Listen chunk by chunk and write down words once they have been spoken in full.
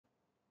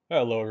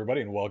Hello,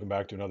 everybody, and welcome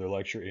back to another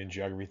lecture in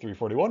Geography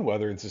 341,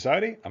 Weather and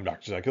Society. I'm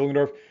Dr.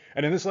 Hilgendorf,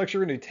 and in this lecture,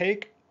 we're going to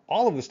take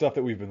all of the stuff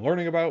that we've been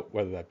learning about,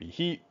 whether that be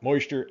heat,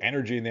 moisture,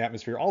 energy in the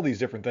atmosphere, all these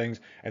different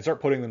things, and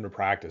start putting them to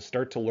practice.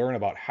 Start to learn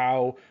about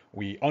how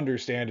we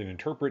understand and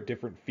interpret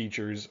different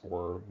features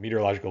or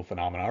meteorological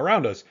phenomena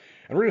around us.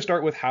 And we're going to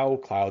start with how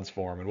clouds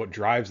form and what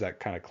drives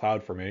that kind of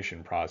cloud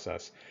formation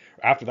process.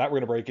 After that, we're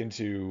going to break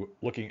into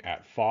looking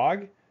at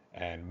fog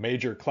and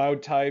major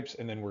cloud types,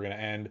 and then we're going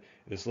to end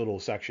this little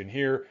section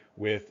here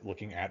with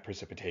looking at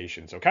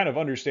precipitation. So kind of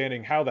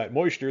understanding how that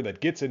moisture that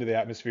gets into the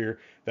atmosphere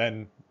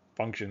then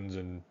functions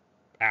and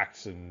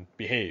acts and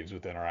behaves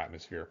within our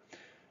atmosphere.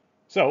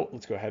 So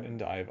let's go ahead and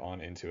dive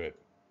on into it.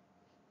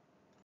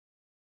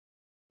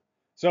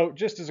 So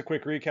just as a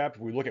quick recap, if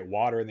we look at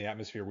water in the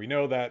atmosphere, we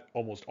know that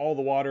almost all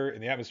the water in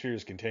the atmosphere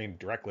is contained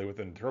directly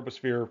within the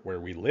troposphere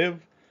where we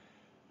live.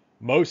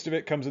 Most of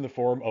it comes in the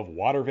form of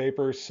water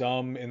vapor,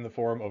 some in the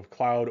form of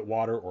cloud,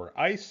 water, or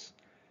ice.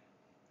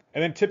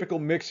 And then typical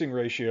mixing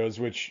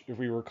ratios, which if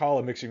we recall,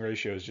 a mixing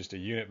ratio is just a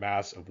unit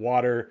mass of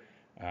water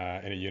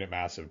and a unit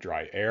mass of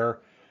dry air.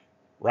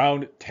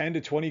 Around 10 to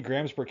 20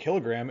 grams per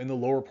kilogram in the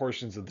lower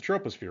portions of the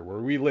troposphere where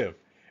we live.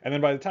 And then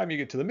by the time you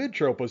get to the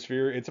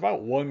mid-troposphere, it's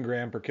about 1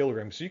 gram per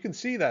kilogram. So you can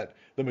see that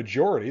the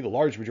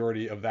large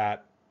majority of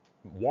that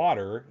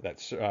water,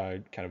 that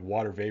kind of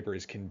water vapor,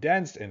 is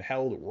condensed and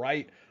held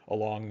right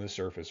along the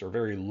surface or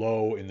very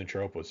low in the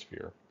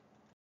troposphere.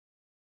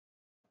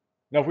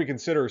 Now, if we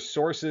consider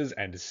sources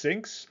and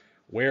sinks,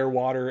 where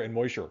water and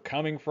moisture are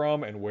coming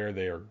from and where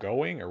they are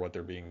going or what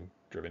they're being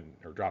driven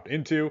or dropped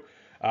into,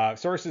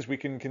 sources we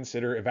can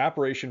consider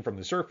evaporation from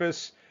the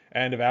surface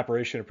and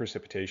evaporation of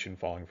precipitation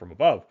falling from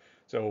above.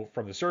 So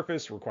from the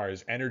surface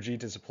requires energy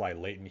to supply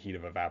latent heat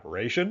of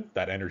evaporation.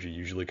 That energy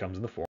usually comes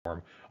in the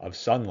form of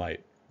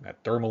sunlight, that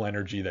thermal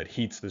energy that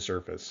heats the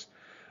surface,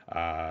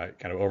 kind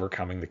of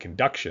overcoming the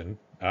conduction,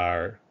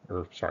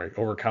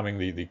 overcoming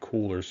the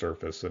cooler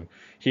surface and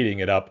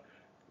heating it up,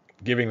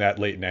 giving that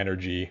latent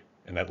energy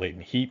and that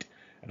latent heat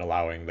and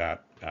allowing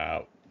that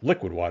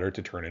liquid water to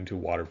turn into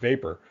water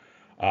vapor.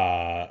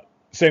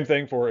 Same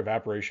thing for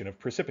evaporation of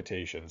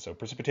precipitation. So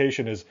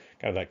precipitation is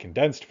kind of that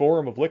condensed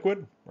form of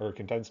liquid or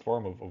condensed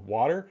form of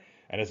water.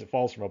 And as it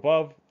falls from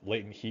above,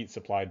 latent heat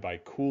supplied by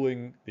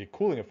the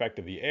cooling effect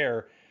of the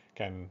air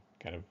can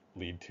kind of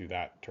lead to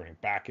that turning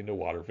back into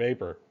water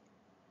vapor.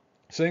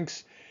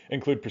 Sinks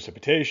include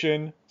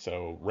precipitation,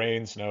 so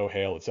rain, snow,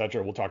 hail,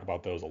 etc. We'll talk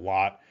about those a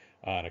lot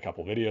in a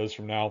couple videos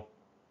from now.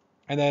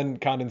 And then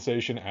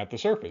condensation at the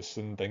surface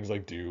and things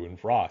like dew and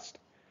frost.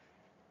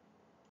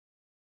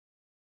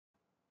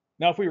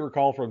 Now, if we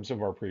recall from some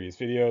of our previous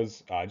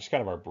videos, just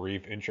kind of our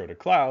brief intro to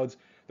clouds,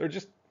 they're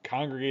just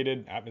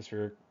congregated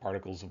atmospheric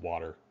particles of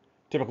water.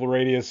 Typical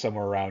radius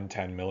somewhere around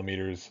 10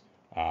 millimeters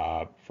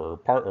per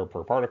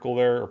particle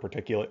there, or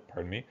particulate,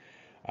 pardon me,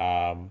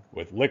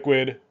 with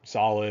liquid,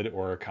 solid,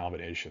 or a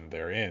combination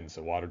therein.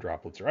 So water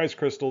droplets or ice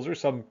crystals or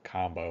some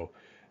combo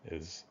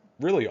is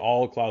really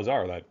all clouds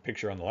are. That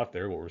picture on the left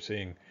there, what we're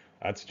seeing,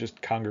 that's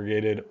just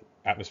congregated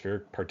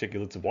atmospheric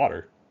particulates of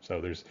water. So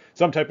there's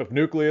some type of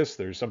nucleus,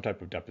 there's some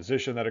type of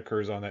deposition that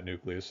occurs on that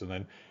nucleus, and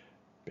then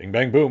bing,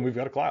 bang, boom, we've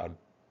got a cloud.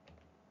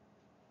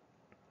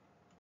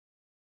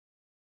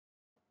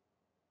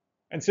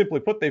 And simply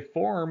put, they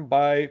form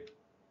by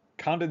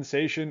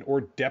condensation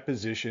or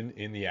deposition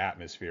in the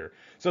atmosphere.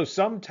 So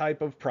some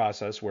type of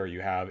process where you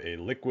have a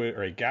liquid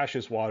or a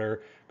gaseous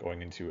water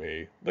going into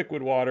a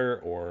liquid water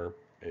or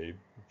a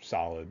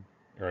solid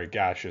or a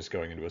gaseous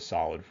going into a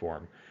solid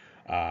form.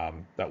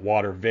 That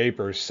water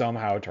vapor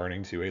somehow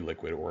turning to a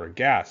liquid or a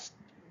gas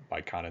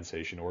by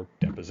condensation or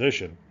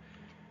deposition.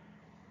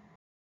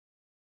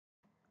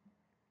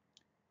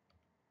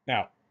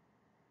 Now,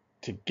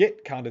 to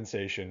get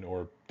condensation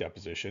or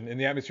deposition in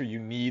the atmosphere, you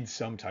need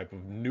some type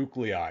of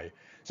nuclei,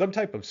 some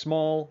type of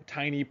small,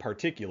 tiny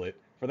particulate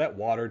for that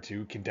water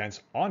to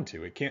condense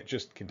onto. It can't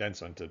just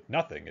condense onto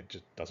nothing. It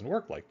just doesn't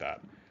work like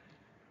that.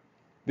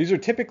 These are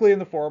typically in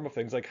the form of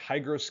things like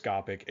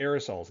hygroscopic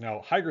aerosols.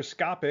 Now,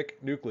 hygroscopic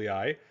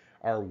nuclei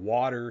are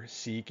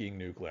water-seeking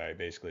nuclei,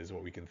 basically, is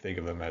what we can think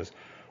of them as.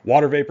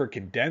 Water vapor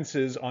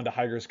condenses onto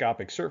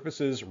hygroscopic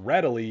surfaces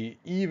readily,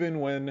 even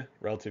when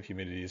relative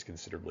humidity is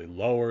considerably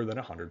lower than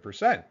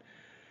 100%.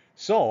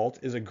 Salt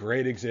is a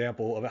great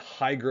example of a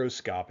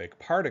hygroscopic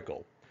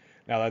particle.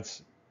 Now,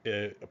 that's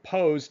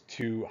opposed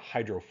to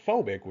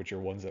hydrophobic, which are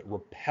ones that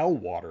repel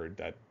water,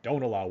 that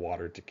don't allow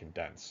water to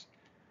condense.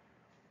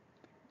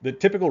 The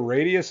typical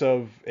radius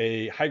of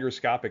a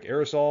hygroscopic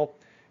aerosol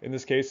in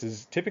this case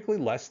is typically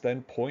less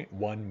than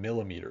 0.1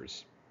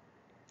 millimeters.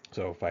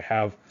 So if I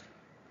have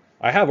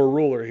a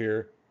ruler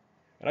here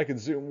and I can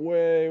zoom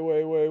way,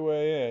 way, way,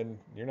 way in,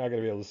 you're not going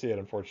to be able to see it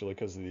unfortunately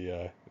because of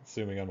the it's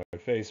zooming on my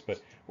face,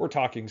 but we're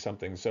talking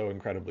something so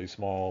incredibly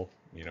small,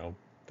 you know,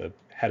 the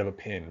head of a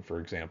pin, for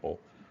example.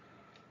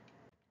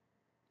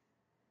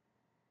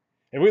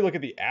 If we look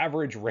at the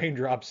average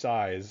raindrop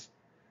size,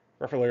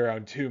 roughly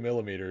around 2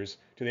 millimeters,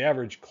 to the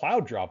average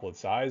cloud droplet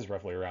size,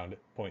 roughly around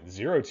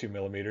 0.02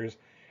 millimeters,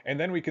 and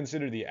then we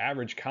consider the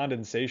average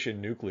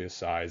condensation nucleus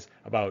size,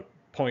 about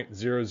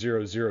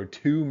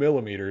 0.0002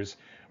 millimeters,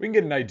 we can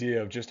get an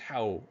idea of just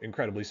how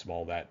incredibly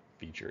small that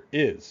feature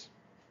is.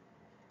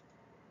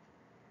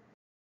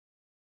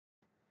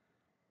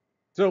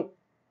 So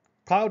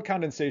cloud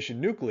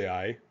condensation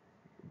nuclei,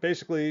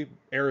 basically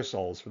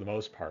aerosols for the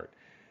most part.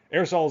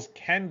 Aerosols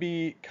can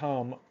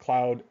become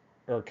cloud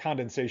or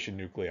condensation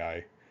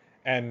nuclei,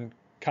 and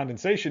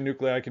condensation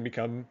nuclei can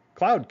become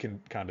cloud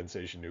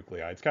condensation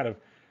nuclei. It's kind of,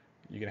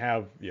 you can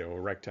have, a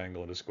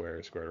rectangle and a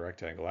square, square to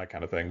rectangle, that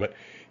kind of thing. But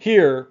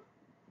here,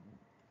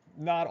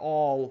 not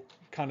all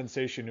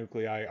condensation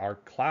nuclei are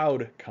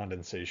cloud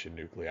condensation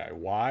nuclei.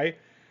 Why?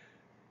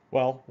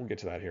 Well, we'll get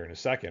to that here in a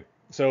second.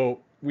 So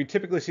we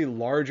typically see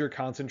larger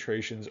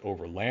concentrations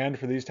over land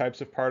for these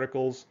types of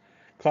particles.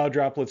 Cloud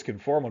droplets can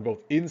form on both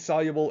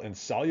insoluble and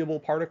soluble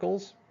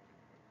particles.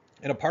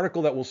 And a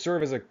particle that will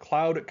serve as a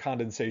cloud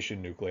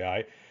condensation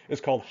nuclei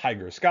is called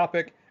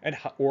hygroscopic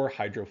or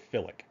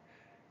hydrophilic,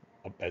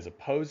 as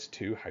opposed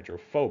to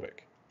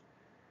hydrophobic.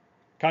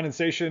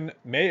 Condensation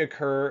may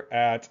occur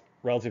at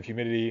relative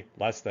humidity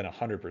less than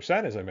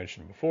 100%, as I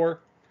mentioned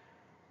before.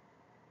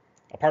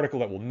 A particle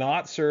that will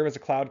not serve as a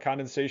cloud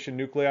condensation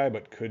nuclei,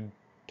 but could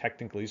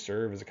technically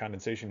serve as a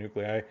condensation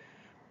nuclei,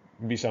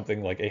 would be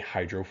something like a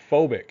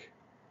hydrophobic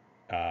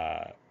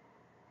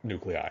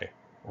nuclei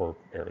or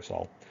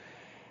aerosol.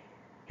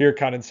 Here,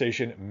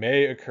 condensation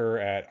may occur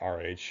at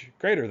RH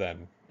greater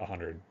than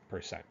 100%.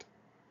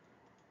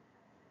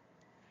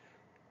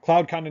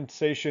 Cloud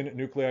condensation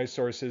nuclei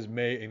sources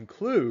may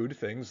include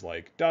things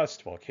like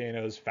dust,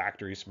 volcanoes,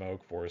 factory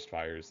smoke, forest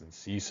fires, and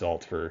sea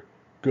salt for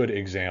good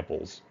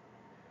examples.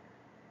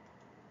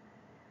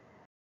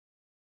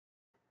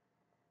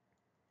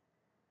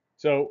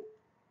 So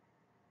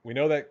we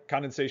know that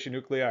condensation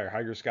nuclei are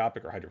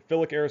hygroscopic or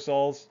hydrophilic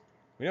aerosols.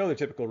 We know their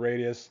typical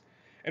radius,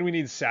 and we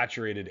need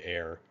saturated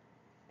air.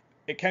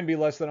 It can be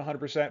less than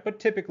 100%, but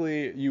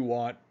typically you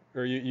want,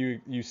 or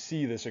you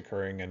see this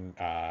occurring in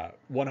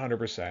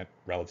 100%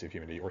 relative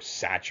humidity or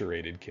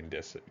saturated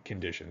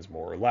conditions,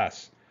 more or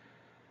less.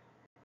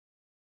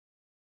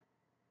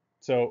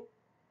 So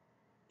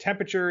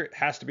temperature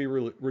has to be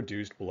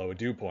reduced below a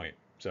dew point.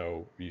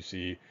 So we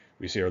see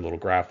our little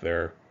graph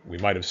there. We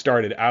might have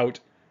started out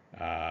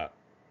on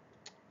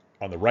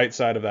the right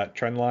side of that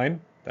trend line,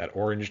 that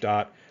orange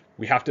dot.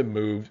 We have to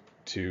move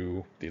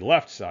to the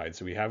left side,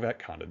 so we have that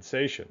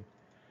condensation.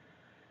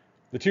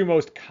 The two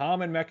most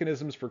common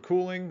mechanisms for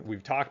cooling,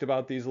 we've talked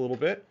about these a little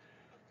bit.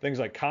 Things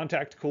like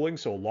contact cooling,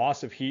 so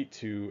loss of heat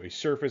to a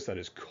surface that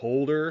is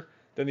colder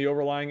than the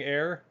overlying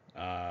air.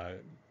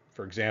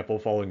 For example,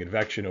 following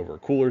advection over a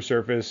cooler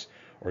surface,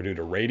 or due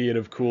to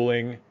radiative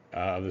cooling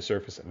of the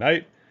surface at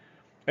night.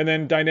 And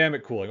then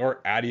dynamic cooling, or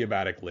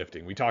adiabatic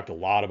lifting. We talked a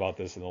lot about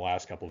this in the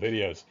last couple of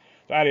videos.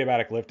 So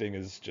adiabatic lifting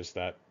is just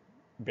that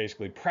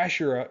basically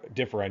pressure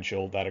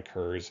differential that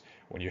occurs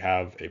when you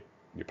have a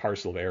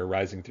parcel of air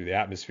rising through the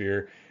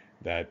atmosphere.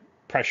 That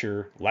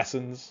pressure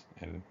lessens,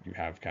 and you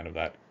have kind of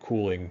that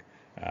cooling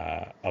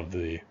of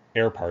the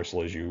air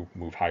parcel as you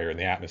move higher in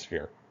the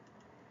atmosphere.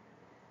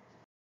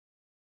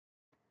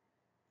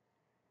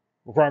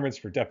 Requirements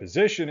for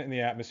deposition in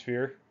the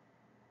atmosphere,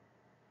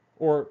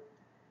 or,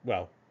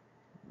 well,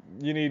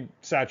 you need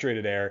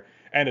saturated air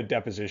and a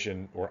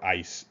deposition or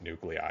ice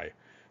nuclei.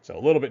 So a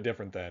little bit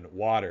different than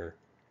water.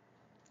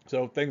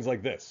 So things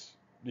like this,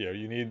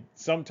 you need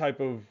some type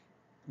of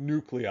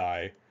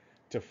nuclei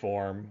to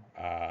form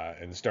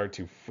and start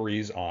to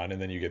freeze on,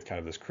 and then you get kind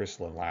of this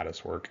crystalline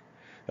lattice work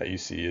that you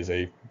see as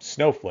a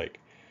snowflake.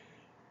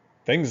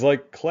 Things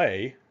like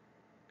clay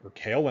or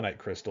kaolinite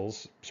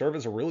crystals serve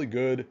as a really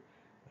good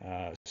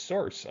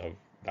source of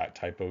that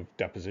type of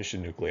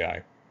deposition nuclei.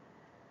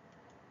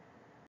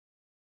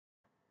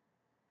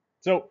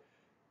 So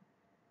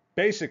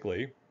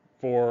basically,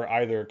 for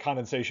either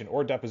condensation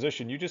or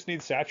deposition, you just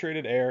need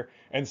saturated air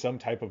and some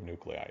type of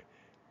nuclei.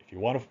 If you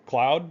want a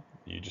cloud,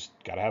 you just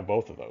got to have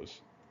both of those.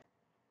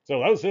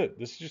 So that was it.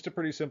 This is just a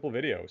pretty simple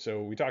video.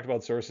 So we talked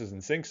about sources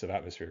and sinks of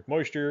atmospheric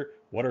moisture,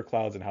 what are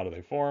clouds and how do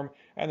they form,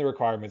 and the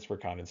requirements for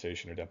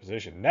condensation or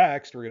deposition.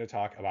 Next, we're going to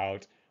talk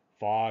about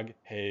fog,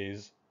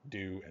 haze,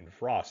 dew, and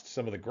frost.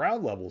 Some of the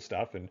ground level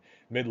stuff and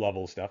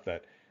mid-level stuff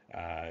that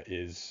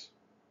is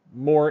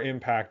more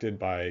impacted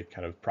by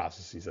kind of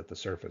processes at the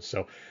surface.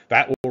 So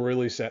that will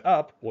really set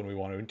up when we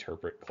want to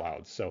interpret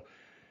clouds. So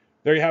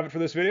there you have it for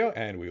this video,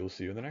 and we will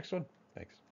see you in the next one. Thanks.